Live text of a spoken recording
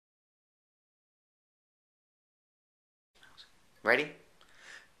Ready?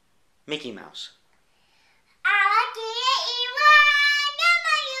 Mickey Mouse.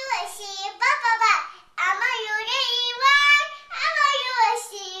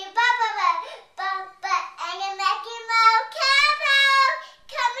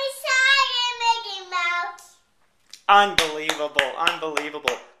 Unbelievable,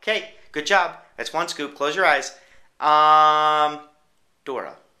 unbelievable. Okay, good job. That's one scoop. Close your eyes.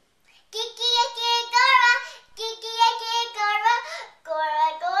 Dora.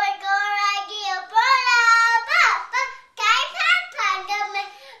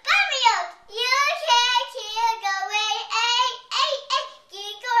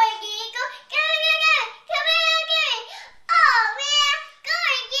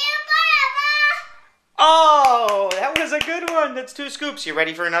 Oh, that was a good one. That's two scoops. You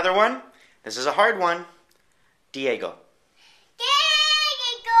ready for another one? This is a hard one. Diego.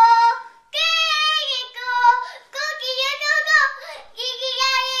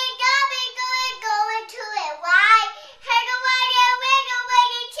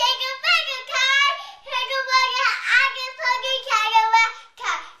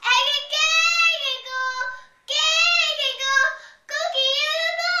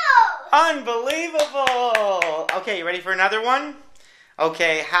 Unbelievable! Okay, you ready for another one?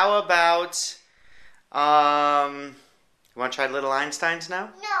 Okay, how about, you want to try Little Einsteins now?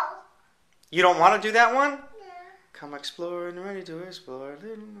 No. You don't want to do that one? No. Come explore and ready to explore.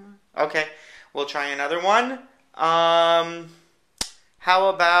 Okay, we'll try another one. How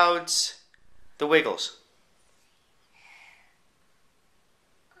about the Wiggles?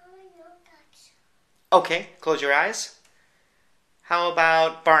 Okay, close your eyes. How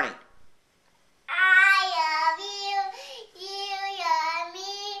about Barney?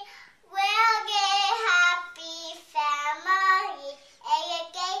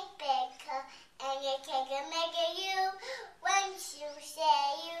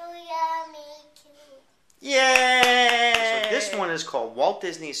 Yay! So this one is called Walt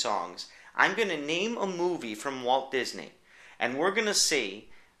Disney Songs. I'm going to name a movie from Walt Disney, and we're going to see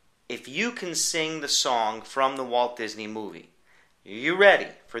if you can sing the song from the Walt Disney movie. Are you ready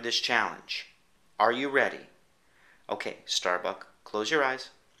for this challenge? Are you ready? Okay, Starbuck, close your eyes.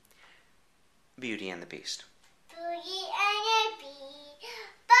 Beauty and the Beast. Beauty and the Beast.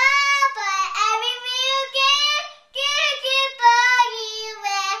 Papa, everywhere you get your body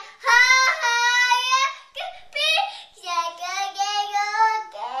wet. Ha ha, yeah, be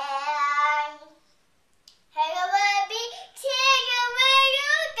again. Hey, away, be take away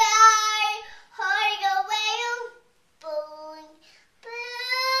you die. Hurry away you born.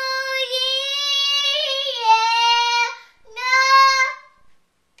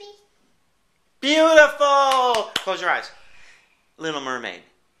 Beautiful! Close your eyes. Little Mermaid.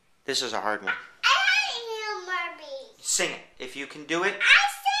 This is a hard one. I hate Little Mermaid. Sing it. If you can do it. I sing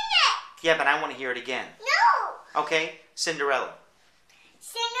it. Yeah, but I want to hear it again. No. Okay, Cinderella.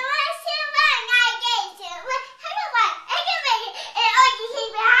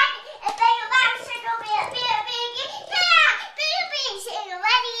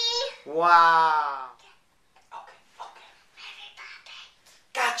 Wow. Okay.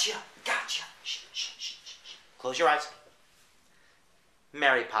 Gotcha. Shh. Close your eyes.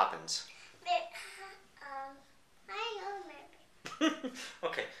 Mary Poppins. I know Mary.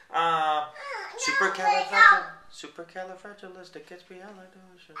 Okay. No.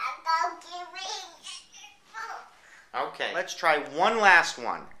 Supercalifragilisticexpialidocious. Okay. Let's try one last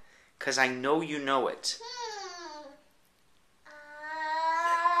one, because I know you know it.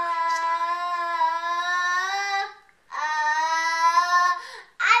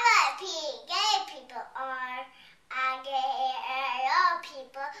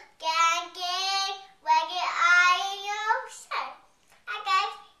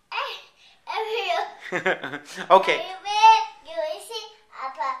 Okay.